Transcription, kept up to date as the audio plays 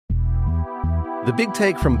The Big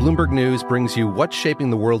Take from Bloomberg News brings you what's shaping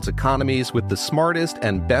the world's economies with the smartest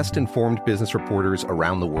and best-informed business reporters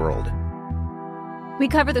around the world. We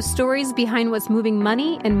cover the stories behind what's moving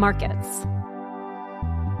money and markets.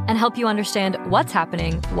 And help you understand what's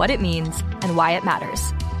happening, what it means, and why it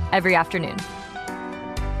matters. Every afternoon.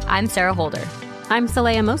 I'm Sarah Holder. I'm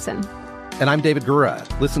Saleha Mohsin. And I'm David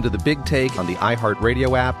Gura. Listen to The Big Take on the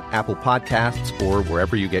iHeartRadio app, Apple Podcasts, or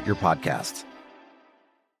wherever you get your podcasts.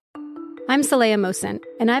 I'm Saleha Mohsin,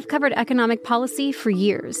 and I've covered economic policy for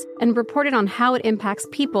years and reported on how it impacts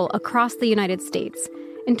people across the United States.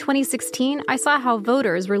 In 2016, I saw how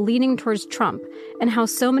voters were leaning towards Trump and how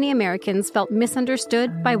so many Americans felt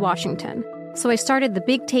misunderstood by Washington. So I started The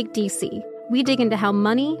Big Take DC. We dig into how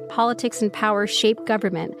money, politics, and power shape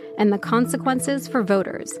government and the consequences for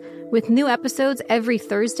voters. With new episodes every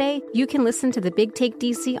Thursday, you can listen to The Big Take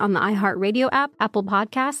DC on the iHeartRadio app, Apple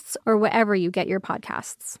Podcasts, or wherever you get your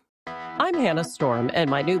podcasts. I'm Hannah Storm,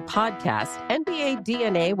 and my new podcast, NBA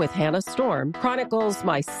DNA with Hannah Storm, chronicles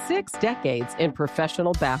my 6 decades in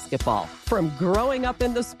professional basketball. From growing up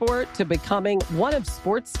in the sport to becoming one of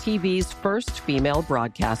sports TV's first female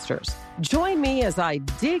broadcasters. Join me as I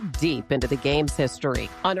dig deep into the game's history,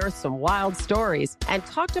 unearth some wild stories, and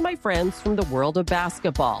talk to my friends from the world of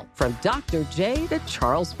basketball, from Dr. J to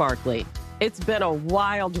Charles Barkley. It's been a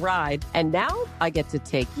wild ride, and now I get to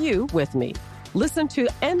take you with me. Listen to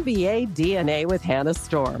NBA DNA with Hannah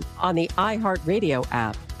Storm on the iHeartRadio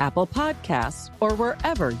app, Apple Podcasts, or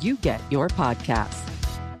wherever you get your podcasts.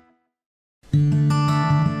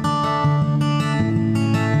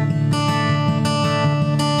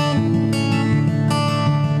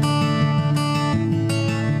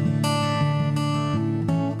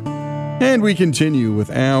 And we continue with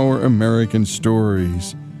our American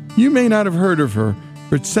stories. You may not have heard of her,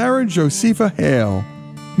 but Sarah Josepha Hale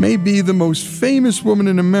may be the most famous woman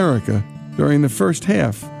in America during the first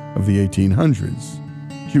half of the 1800s.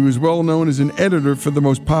 She was well known as an editor for the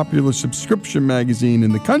most popular subscription magazine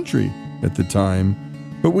in the country at the time,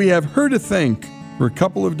 but we have her to thank for a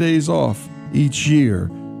couple of days off each year.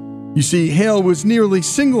 You see, Hale was nearly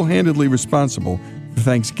single-handedly responsible for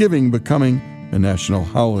Thanksgiving becoming a national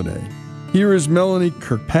holiday. Here is Melanie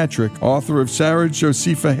Kirkpatrick, author of Sarah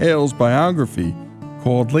Josepha Hale's biography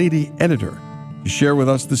called Lady Editor, to share with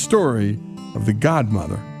us the story of the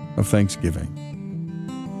godmother of Thanksgiving.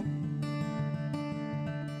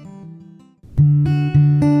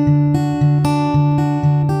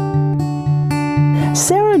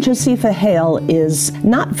 Sarah Josepha Hale is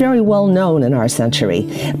not very well known in our century,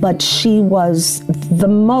 but she was the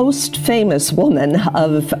most famous woman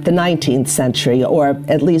of the 19th century, or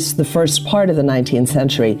at least the first part of the 19th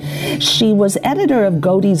century. She was editor of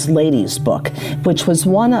Godey's Lady's Book, which was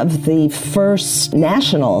one of the first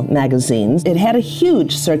national magazines. It had a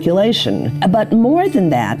huge circulation, but more than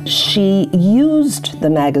that, she used the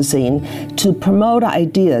magazine to promote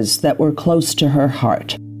ideas that were close to her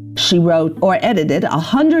heart. She wrote or edited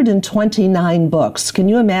 129 books. Can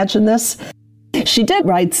you imagine this? She did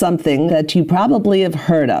write something that you probably have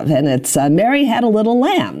heard of, and it's Mary Had a Little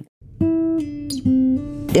Lamb.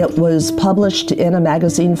 It was published in a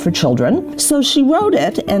magazine for children. So she wrote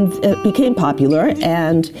it, and it became popular,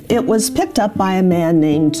 and it was picked up by a man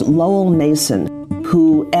named Lowell Mason,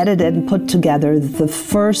 who edited and put together the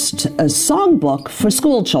first songbook for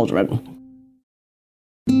school children.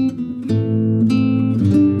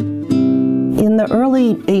 In the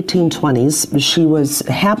early 1820s, she was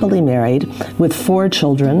happily married with 4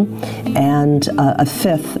 children and a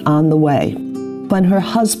 5th on the way. When her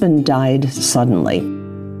husband died suddenly,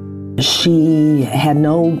 she had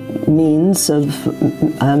no means of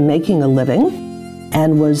making a living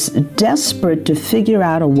and was desperate to figure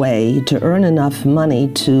out a way to earn enough money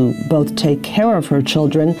to both take care of her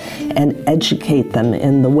children and educate them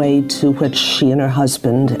in the way to which she and her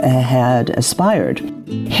husband had aspired.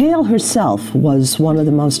 Hale herself was one of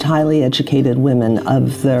the most highly educated women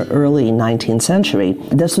of the early 19th century.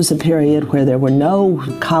 This was a period where there were no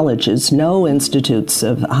colleges, no institutes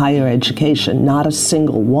of higher education, not a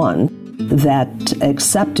single one that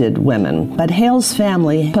accepted women. But Hale's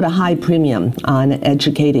family put a high premium on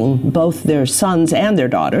educating both their sons and their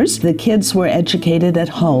daughters. The kids were educated at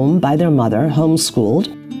home by their mother, homeschooled.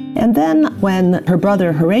 And then when her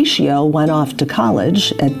brother Horatio went off to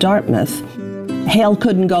college at Dartmouth, Hale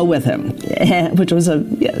couldn't go with him, which was,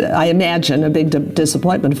 I imagine, a big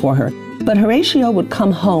disappointment for her. But Horatio would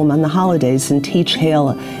come home on the holidays and teach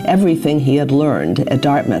Hale everything he had learned at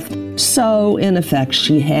Dartmouth. So, in effect,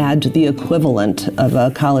 she had the equivalent of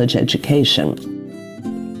a college education.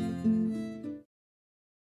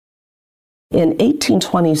 In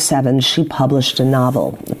 1827, she published a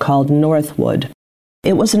novel called Northwood.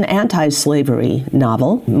 It was an anti-slavery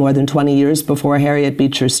novel, more than 20 years before Harriet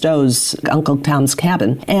Beecher Stowe's Uncle Tom's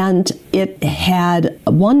Cabin, and it had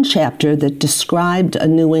one chapter that described a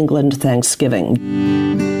New England Thanksgiving.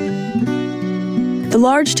 The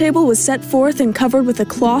large table was set forth and covered with a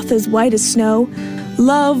cloth as white as snow.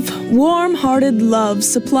 Love, warm-hearted love,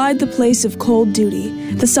 supplied the place of cold duty.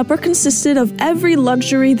 The supper consisted of every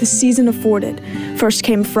luxury the season afforded. First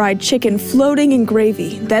came fried chicken floating in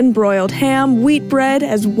gravy, then broiled ham, wheat bread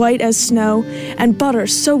as white as snow, and butter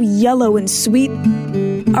so yellow and sweet.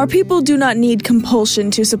 Our people do not need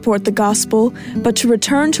compulsion to support the gospel, but to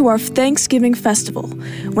return to our Thanksgiving festival.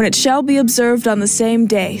 When it shall be observed on the same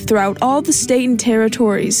day throughout all the state and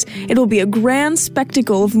territories, it will be a grand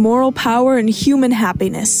spectacle of moral power and human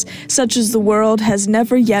happiness, such as the world has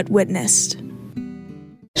never yet witnessed.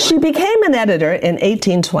 She became an editor in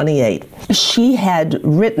 1828. She had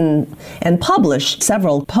written and published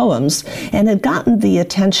several poems and had gotten the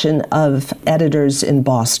attention of editors in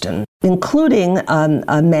Boston, including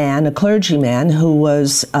a clergyman who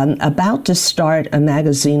was about to start a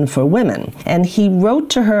magazine for women. And he wrote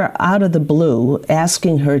to her out of the blue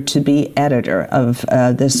asking her to be editor of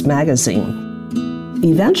this magazine.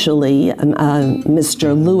 Eventually,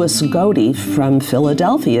 Mr. Louis Godey from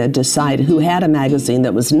Philadelphia who had a magazine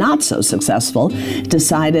that was not so successful,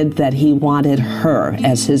 decided that he wanted her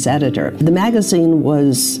as his editor. The magazine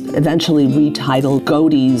was eventually retitled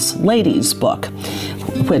Godey's Ladies' Book,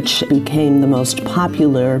 which became the most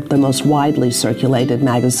popular, the most widely circulated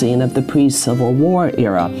magazine of the pre-Civil War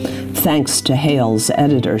era, thanks to Hale's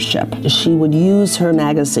editorship. She would use her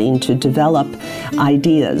magazine to develop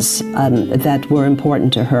ideas that were important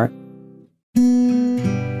to her.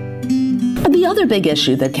 The other big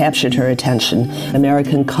issue that captured her attention,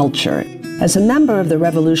 American culture. As a member of the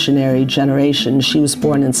revolutionary generation, she was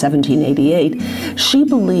born in 1788, she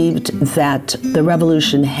believed that the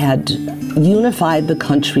revolution had unified the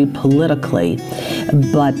country politically,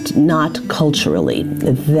 but not culturally,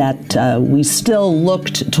 that we still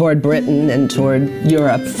looked toward Britain and toward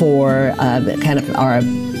Europe for kind of our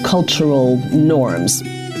cultural norms.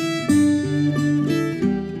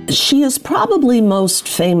 She is probably most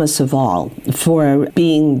famous of all for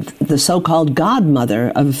being the so-called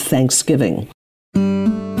godmother of Thanksgiving.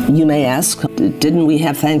 You may ask, didn't we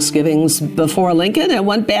have Thanksgivings before Lincoln? It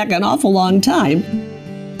went back an awful long time.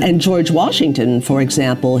 And George Washington, for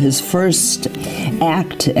example, his first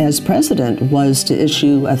act as president was to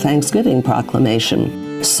issue a Thanksgiving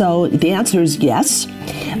proclamation. So the answer is yes,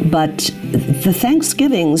 but the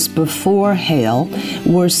Thanksgivings before Hale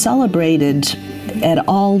were celebrated at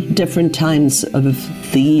all different times of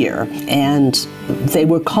the year, and they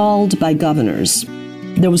were called by governors.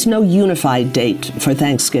 There was no unified date for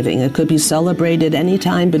Thanksgiving. It could be celebrated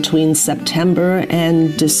anytime between September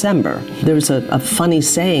and December. There's a funny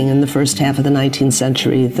saying in the first half of the 19th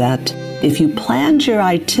century that if you planned your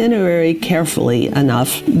itinerary carefully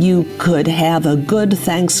enough, you could have a good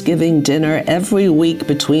Thanksgiving dinner every week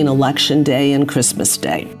between Election Day and Christmas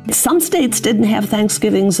Day. Some states didn't have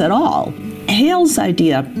Thanksgivings at all. Hale's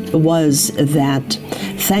idea was that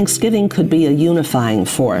Thanksgiving could be a unifying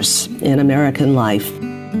force in American life,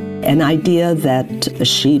 an idea that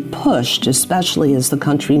she pushed, especially as the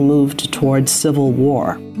country moved towards civil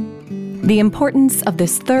war. The importance of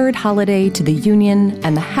this third holiday to the Union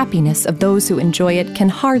and the happiness of those who enjoy it can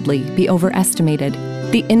hardly be overestimated.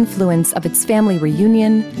 The influence of its family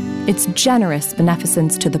reunion, its generous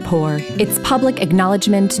beneficence to the poor, its public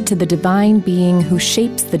acknowledgement to the divine being who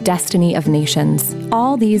shapes the destiny of nations.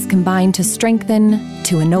 All these combine to strengthen,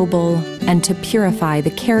 to ennoble, and to purify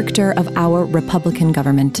the character of our Republican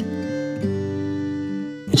government.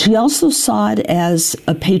 She also saw it as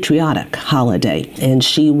a patriotic holiday, and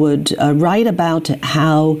she would write about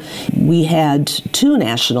how we had two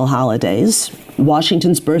national holidays,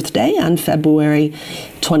 Washington's birthday on February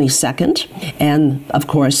 22nd, and, of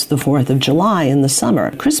course, the 4th of July in the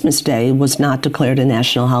summer. Christmas Day was not declared a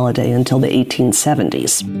national holiday until the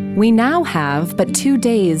 1870s. We now have but 2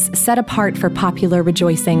 days set apart for popular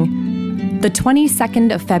rejoicing. The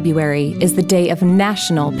 22nd of February is the day of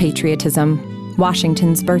national patriotism,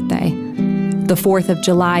 Washington's birthday. The 4th of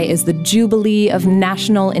July is the Jubilee of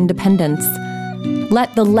National Independence.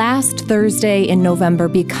 Let the last Thursday in November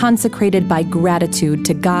be consecrated by gratitude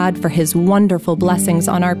to God for his wonderful blessings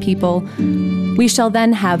on our people. We shall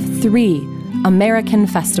then have 3 American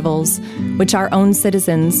festivals, which our own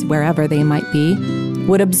citizens, wherever they might be,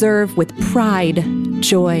 would observe with pride,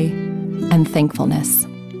 joy, and thankfulness.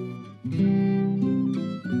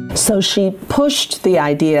 So she pushed the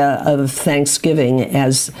idea of Thanksgiving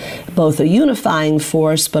as both a unifying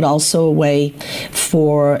force, but also a way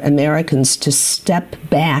for Americans to step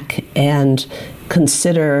back and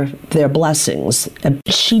consider their blessings.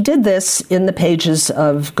 She did this in the pages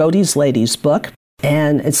of Godey's Lady's book,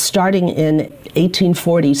 and it's starting in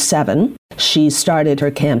 1847. She started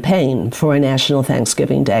her campaign for a National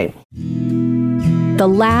Thanksgiving Day. The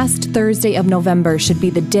last Thursday of November should be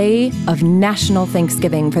the day of National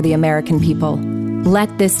Thanksgiving for the American people.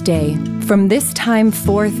 Let this day, from this time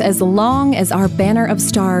forth, as long as our banner of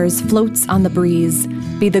stars floats on the breeze,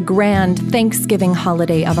 be the grand Thanksgiving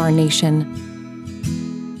holiday of our nation.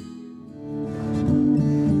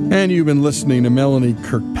 And you've been listening to Melanie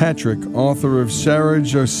Kirkpatrick, author of Sarah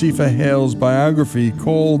Josepha Hale's biography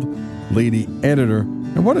called Lady Editor.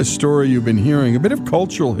 And what a story you've been hearing. A bit of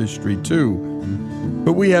cultural history, too.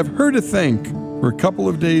 But we have her to thank for a couple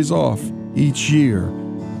of days off each year.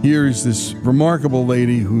 Here's this remarkable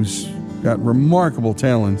lady who's got remarkable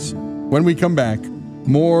talents. When we come back,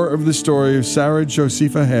 more of the story of Sarah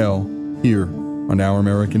Josepha Hale here on Our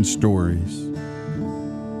American Stories.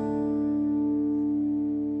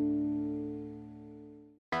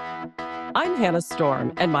 I'm Hannah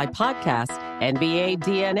Storm, and my podcast, NBA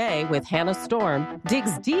DNA with Hannah Storm,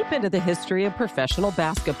 digs deep into the history of professional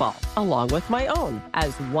basketball, along with my own,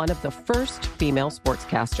 as one of the first female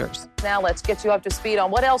sportscasters. Now let's get you up to speed on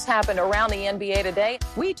what else happened around the NBA today.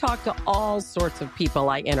 We talk to all sorts of people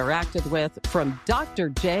I interacted with, from Dr.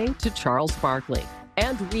 J to Charles Barkley,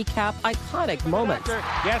 and recap iconic moments.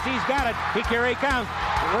 Yes, he's got it. Here he comes.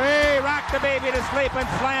 Way rock the baby to sleep and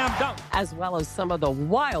slam dunk. As well as some of the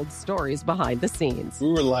wild stories behind the scenes. We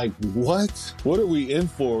were like, what? What are we in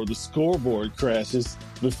for? The scoreboard crashes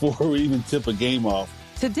before we even tip a game off.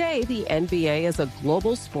 Today, the NBA is a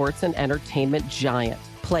global sports and entertainment giant.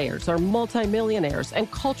 Players are multimillionaires and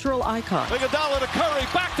cultural icons. Iguodala to Curry,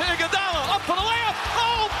 back to Iguodala, up for the layup.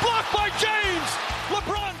 Oh, blocked by James.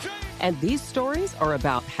 LeBron James. And these stories are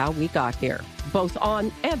about how we got here, both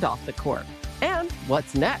on and off the court. And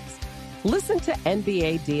what's next? Listen to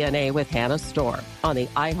NBA DNA with Hannah Storm on the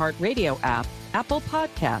iHeartRadio app, Apple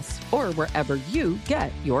Podcasts, or wherever you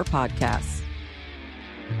get your podcasts.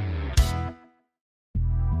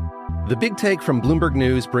 The Big Take from Bloomberg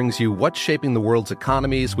News brings you what's shaping the world's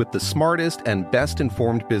economies with the smartest and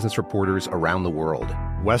best-informed business reporters around the world.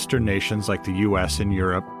 Western nations like the U.S. and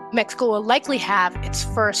Europe. Mexico will likely have its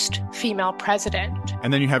first female president.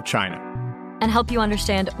 And then you have China. And help you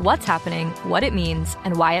understand what's happening, what it means,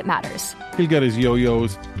 and why it matters. He'll get his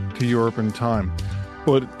yo-yos to Europe in time.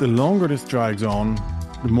 But the longer this drags on,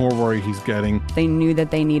 the more worry he's getting. They knew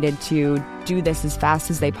that they needed to do this as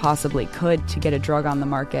fast as they possibly could to get a drug on the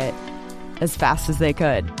market as fast as they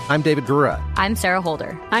could. I'm David Gura. I'm Sarah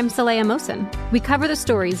Holder. I'm Saleha Mohsen. We cover the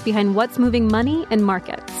stories behind what's moving money and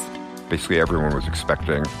markets. Basically, everyone was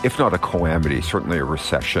expecting, if not a calamity, certainly a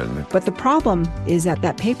recession. But the problem is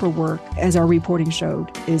that paperwork, as our reporting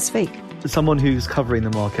showed, is fake. As someone who's covering the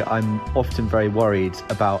market, I'm often very worried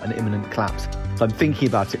about an imminent collapse. So I'm thinking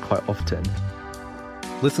about it quite often.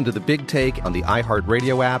 Listen to The Big Take on the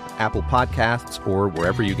iHeartRadio app, Apple Podcasts, or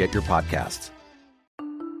wherever you get your podcasts.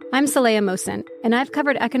 I'm Saleha Mohsen, and I've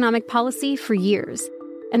covered economic policy for years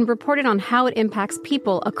and reported on how it impacts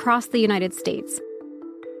people across the United States.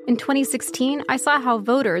 In 2016, I saw how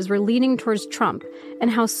voters were leaning towards Trump and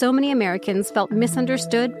how so many Americans felt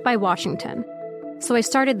misunderstood by Washington. So I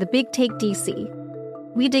started The Big Take DC.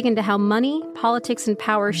 We dig into how money, politics, and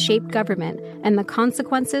power shape government and the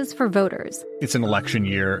consequences for voters. It's an election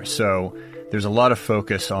year, so there's a lot of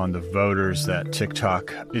focus on the voters that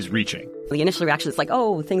TikTok is reaching. The initial reaction is like,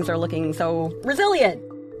 oh, things are looking so resilient.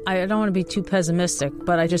 I don't want to be too pessimistic,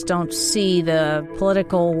 but I just don't see the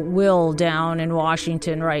political will down in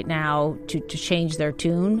Washington right now to change their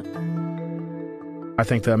tune. I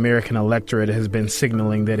think the American electorate has been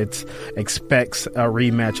signaling that it expects a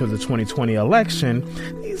rematch of the 2020 election.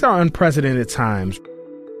 These are unprecedented times.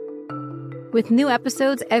 With new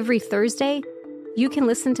episodes every Thursday, you can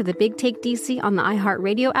listen to The Big Take DC on the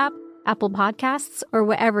iHeartRadio app, Apple Podcasts, or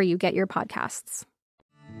wherever you get your podcasts.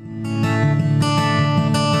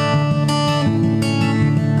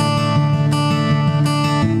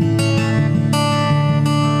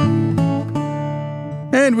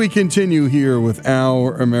 And we continue here with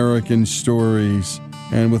Our American Stories,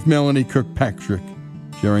 and with Melanie Kirkpatrick,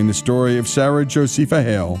 sharing the story of Sarah Josepha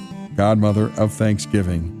Hale, Godmother of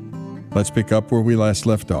Thanksgiving. Let's pick up where we last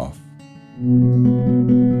left off.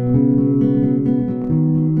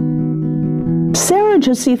 Sarah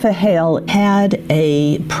Josepha Hale had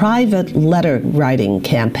a private letter writing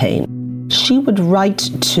campaign. She would write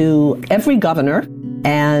to every governor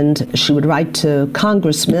And she would write to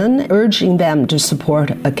congressmen urging them to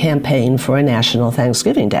support a campaign for a national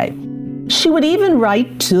Thanksgiving Day. She would even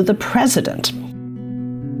write to the president.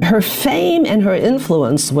 Her fame and her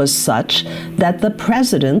influence was such that the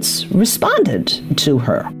presidents responded to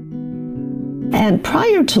her. And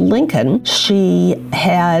prior to Lincoln, she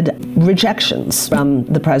had rejections from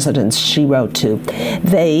the presidents she wrote to.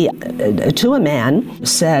 They, to a man,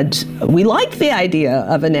 said, "We like the idea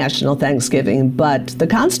of a national Thanksgiving, but the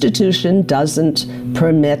Constitution doesn't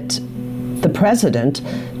permit the president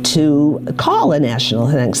to call a national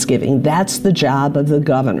Thanksgiving. That's the job of the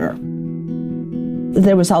governor."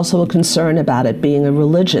 There was also a concern about it being a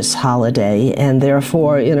religious holiday and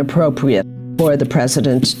therefore inappropriate for the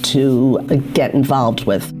president to get involved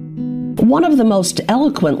with. One of the most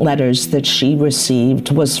eloquent letters that she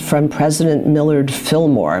received was from President Millard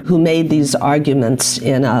Fillmore, who made these arguments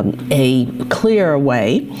in a clear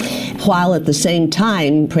way, while at the same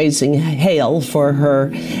time praising Hale for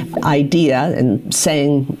her idea and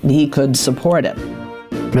saying he could support it.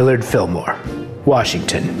 Millard Fillmore,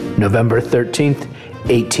 Washington, November 13th,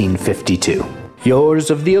 1852. Yours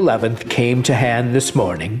of the 11th came to hand this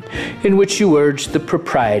morning, in which you urged the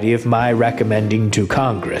propriety of my recommending to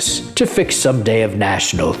Congress to fix some day of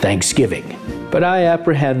national Thanksgiving. But I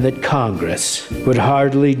apprehend that Congress would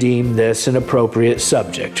hardly deem this an appropriate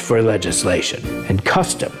subject for legislation, and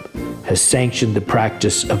custom has sanctioned the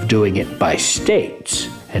practice of doing it by states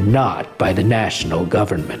and not by the national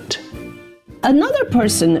government. Another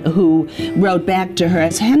person who wrote back to her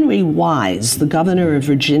is Henry Wise, the governor of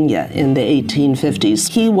Virginia in the 1850s.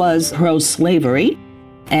 He was pro-slavery,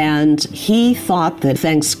 and he thought that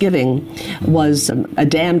Thanksgiving was a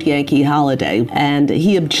damned Yankee holiday, and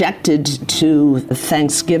he objected to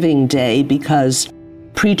Thanksgiving Day because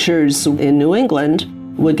preachers in New England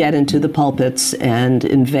would get into the pulpits and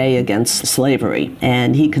inveigh against slavery.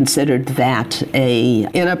 And he considered that an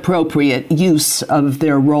inappropriate use of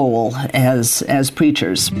their role as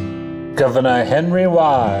preachers. Governor Henry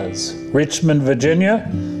Wise, Richmond, Virginia,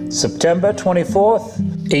 September 24th,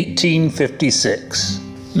 1856.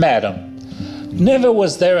 Madam, never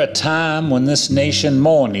was there a time when this nation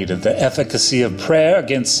more needed the efficacy of prayer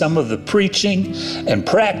against some of the preaching and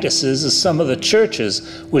practices of some of the churches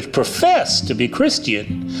which profess to be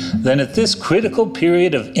Christian than at this critical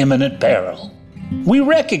period of imminent peril. We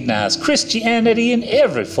recognize Christianity in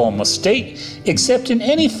every form of state except in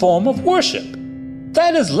any form of worship.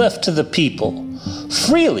 That is left to the people,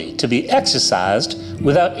 freely to be exercised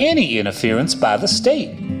without any interference by the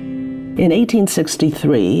state. In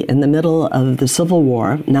 1863, in the middle of the Civil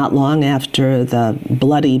War, not long after the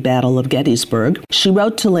bloody Battle of Gettysburg, she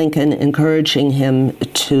wrote to Lincoln encouraging him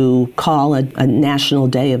to call a national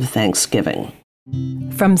day of Thanksgiving.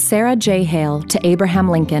 From Sarah J. Hale to Abraham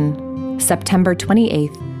Lincoln, September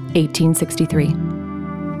 28, 1863.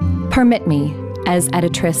 Permit me, as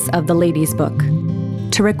editress of the Ladies' Book,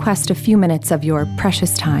 to request a few minutes of your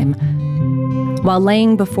precious time while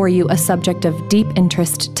laying before you a subject of deep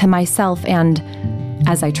interest to myself and,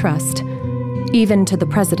 as I trust, even to the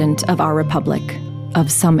President of our Republic,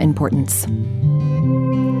 of some importance.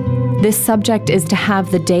 This subject is to have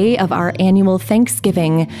the day of our annual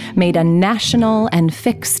Thanksgiving made a national and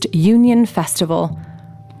fixed Union festival.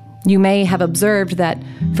 You may have observed that,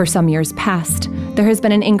 for some years past, there has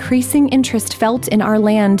been an increasing interest felt in our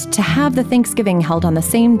land to have the Thanksgiving held on the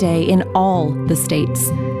same day in all the states.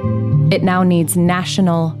 It now needs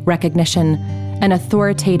national recognition and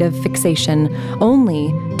authoritative fixation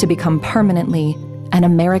only to become permanently an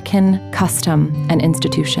American custom and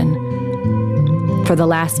institution. For the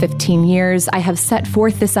last 15 years, I have set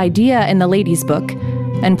forth this idea in the Ladies' Book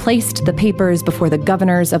and placed the papers before the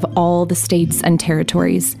governors of all the states and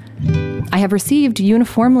territories. I have received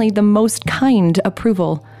uniformly the most kind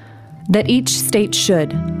approval that each state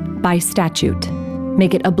should, by statute,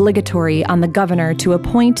 make it obligatory on the governor to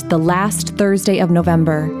appoint the last Thursday of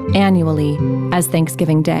November annually as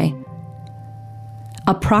Thanksgiving Day.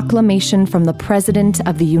 A proclamation from the President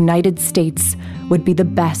of the United States would be the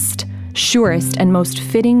best, surest, and most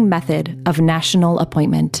fitting method of national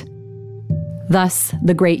appointment. Thus,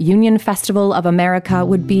 the great Union Festival of America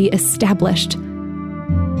would be established.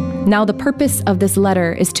 Now, the purpose of this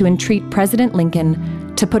letter is to entreat President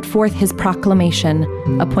Lincoln to put forth his proclamation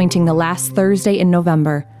appointing the last Thursday in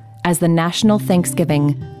November as the national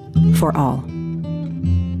Thanksgiving for all.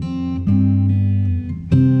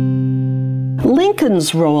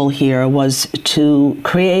 Lincoln's role here was to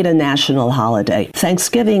create a national holiday.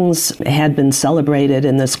 Thanksgivings had been celebrated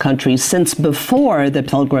in this country since before the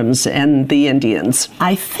Pilgrims and the Indians.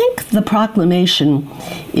 I think the proclamation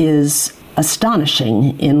is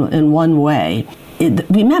astonishing in one way.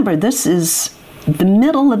 Remember, this is the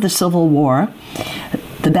middle of the Civil War.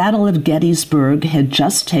 The Battle of Gettysburg had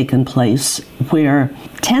just taken place, where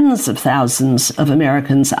tens of thousands of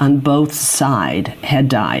Americans on both sides had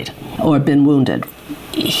died or been wounded.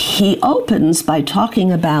 He opens by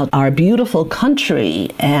talking about our beautiful country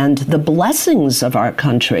and the blessings of our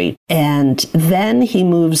country. And then he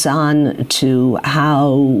moves on to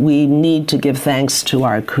how we need to give thanks to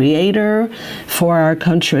our Creator for our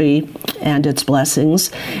country and its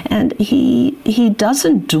blessings. And he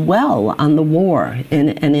doesn't dwell on the war in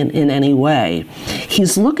any way.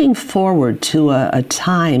 He's looking forward to a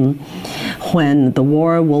time when the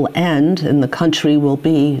war will end and the country will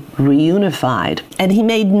be reunified. And he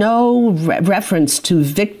made no reference to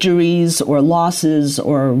victories or losses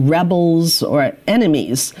or rebels or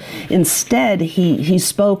enemies. Instead, he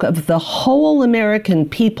spoke of the whole American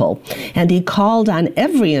people, and he called on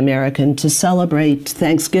every American to celebrate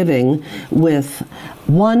Thanksgiving with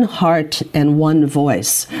one heart and one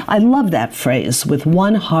voice. I love that phrase, with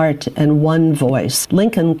one heart and one voice.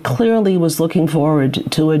 Lincoln clearly was looking forward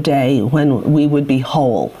to a day when we would be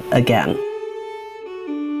whole again.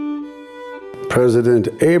 President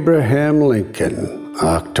Abraham Lincoln,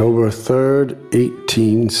 October 3rd,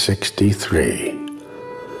 1863.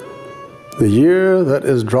 The year that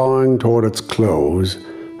is drawing toward its close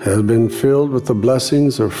has been filled with the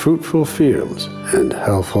blessings of fruitful fields and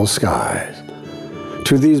healthful skies.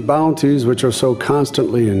 To these bounties, which are so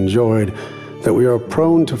constantly enjoyed that we are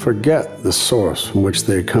prone to forget the source from which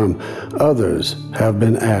they come, others have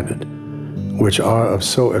been added, which are of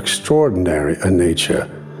so extraordinary a nature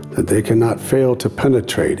that they cannot fail to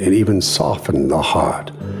penetrate and even soften the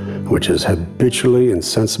heart, which is habitually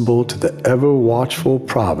insensible to the ever-watchful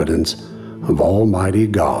providence of Almighty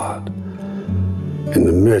God. In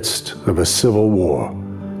the midst of a civil war,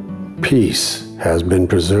 peace has been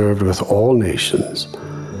preserved with all nations.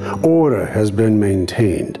 Order has been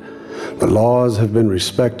maintained. The laws have been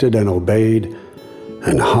respected and obeyed,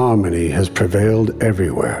 and harmony has prevailed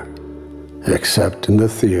everywhere, except in the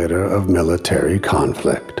theater of military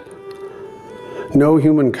conflict. No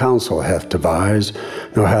human counsel hath devised,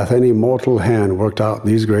 nor hath any mortal hand worked out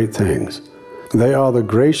these great things. They are the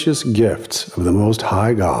gracious gifts of the Most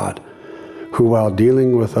High God, who, while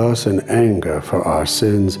dealing with us in anger for our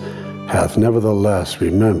sins, hath nevertheless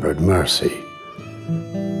remembered mercy.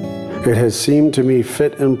 It has seemed to me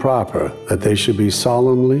fit and proper that they should be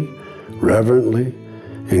solemnly, reverently,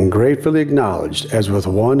 and gratefully acknowledged as with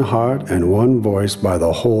one heart and one voice by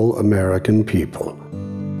the whole American people.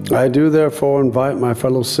 I do therefore invite my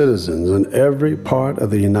fellow citizens in every part of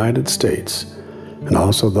the United States, and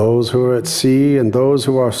also those who are at sea and those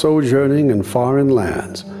who are sojourning in foreign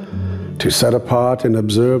lands, to set apart and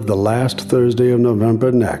observe the last Thursday of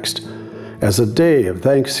November next as a day of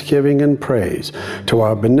thanksgiving and praise to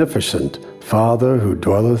our beneficent Father who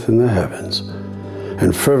dwelleth in the heavens,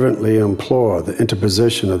 and fervently implore the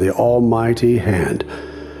interposition of the Almighty hand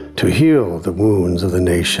to heal the wounds of the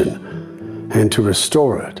nation and to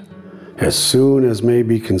restore it as soon as may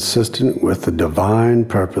be consistent with the divine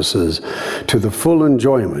purposes to the full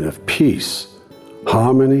enjoyment of peace,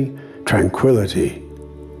 harmony, tranquility,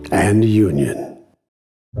 and union.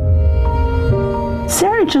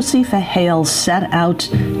 Sarah Josepha Hale set out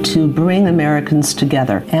to bring Americans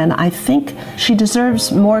together, and I think she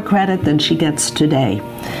deserves more credit than she gets today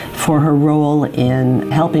for her role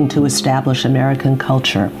in helping to establish American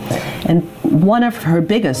culture. And one of her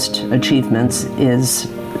biggest achievements is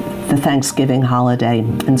the Thanksgiving holiday.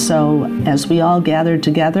 And so, as we all gather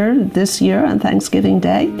together this year on Thanksgiving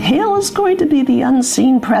Day, Hale is going to be the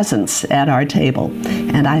unseen presence at our table.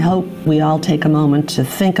 And I hope we all take a moment to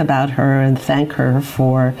think about her and thank her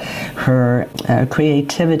for her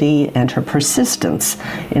creativity and her persistence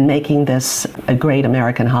in making this a great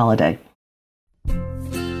American holiday.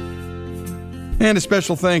 And a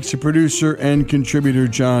special thanks to producer and contributor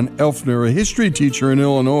John Elfner, a history teacher in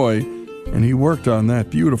Illinois, and he worked on that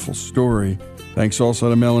beautiful story. Thanks also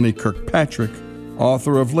to Melanie Kirkpatrick,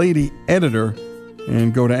 author of Lady Editor,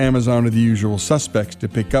 and go to Amazon or the usual suspects to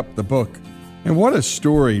pick up the book. And what a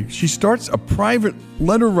story. She starts a private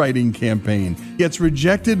letter-writing campaign, gets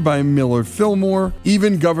rejected by Millard Fillmore.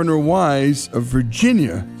 Even Governor Wise of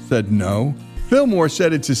Virginia said no. Fillmore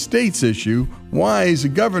said it's a state's issue. Wise, the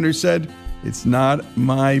governor, said, it's not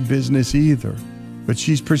my business either. But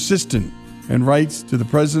she's persistent and writes to the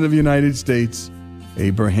President of the United States,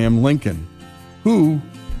 Abraham Lincoln, who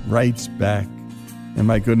writes back. And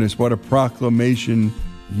my goodness, what a proclamation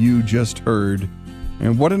you just heard.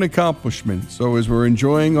 And what an accomplishment. So as we're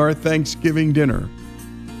enjoying our Thanksgiving dinner,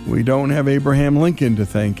 we don't have Abraham Lincoln to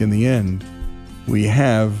thank in the end. We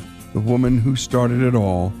have the woman who started it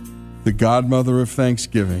all, the godmother of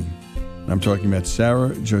Thanksgiving. I'm talking about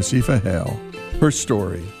Sarah Josepha Hale. Her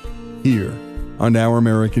story, here on Our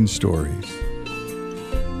American Stories.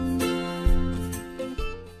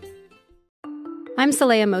 I'm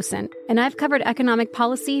Saleha Mohsen, and I've covered economic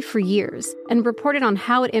policy for years and reported on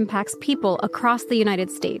how it impacts people across the United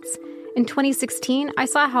States. In 2016, I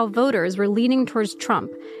saw how voters were leaning towards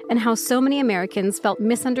Trump and how so many Americans felt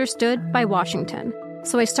misunderstood by Washington.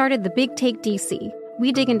 So I started The Big Take DC.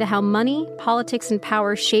 We dig into how money, politics, and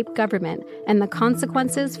power shape government and the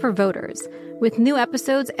consequences for voters. With new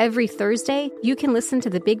episodes every Thursday, you can listen to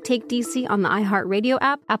The Big Take DC on the iHeartRadio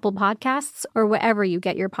app, Apple Podcasts, or wherever you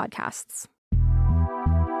get your podcasts.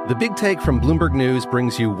 The Big Take from Bloomberg News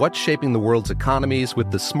brings you what's shaping the world's economies with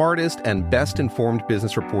the smartest and best-informed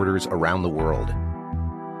business reporters around the world.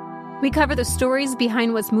 We cover the stories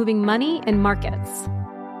behind what's moving money and markets,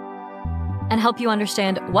 and help you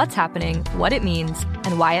understand what's happening, what it means,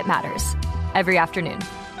 and why it matters every afternoon.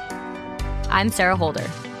 I'm Sarah Holder.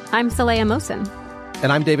 I'm Saleha Mohsen.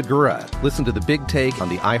 And I'm David Gura. Listen to The Big Take on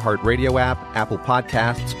the iHeartRadio app, Apple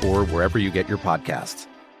Podcasts, or wherever you get your podcasts.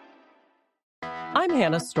 I'm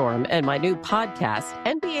Hannah Storm, and my new podcast,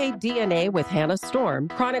 NBA DNA with Hannah Storm,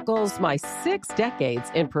 chronicles my 6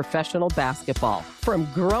 decades in professional basketball. From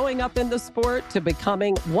growing up in the sport to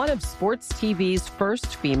becoming one of sports TV's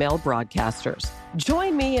first female broadcasters.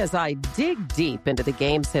 Join me as I dig deep into the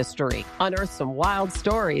game's history, unearth some wild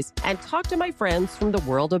stories, and talk to my friends from the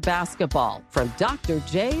world of basketball, from Dr.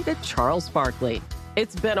 J to Charles Barkley.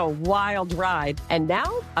 It's been a wild ride, and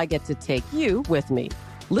now I get to take you with me.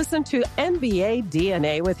 Listen to NBA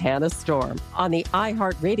DNA with Hannah Storm on the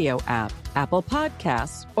iHeartRadio app, Apple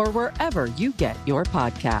Podcasts, or wherever you get your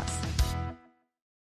podcasts.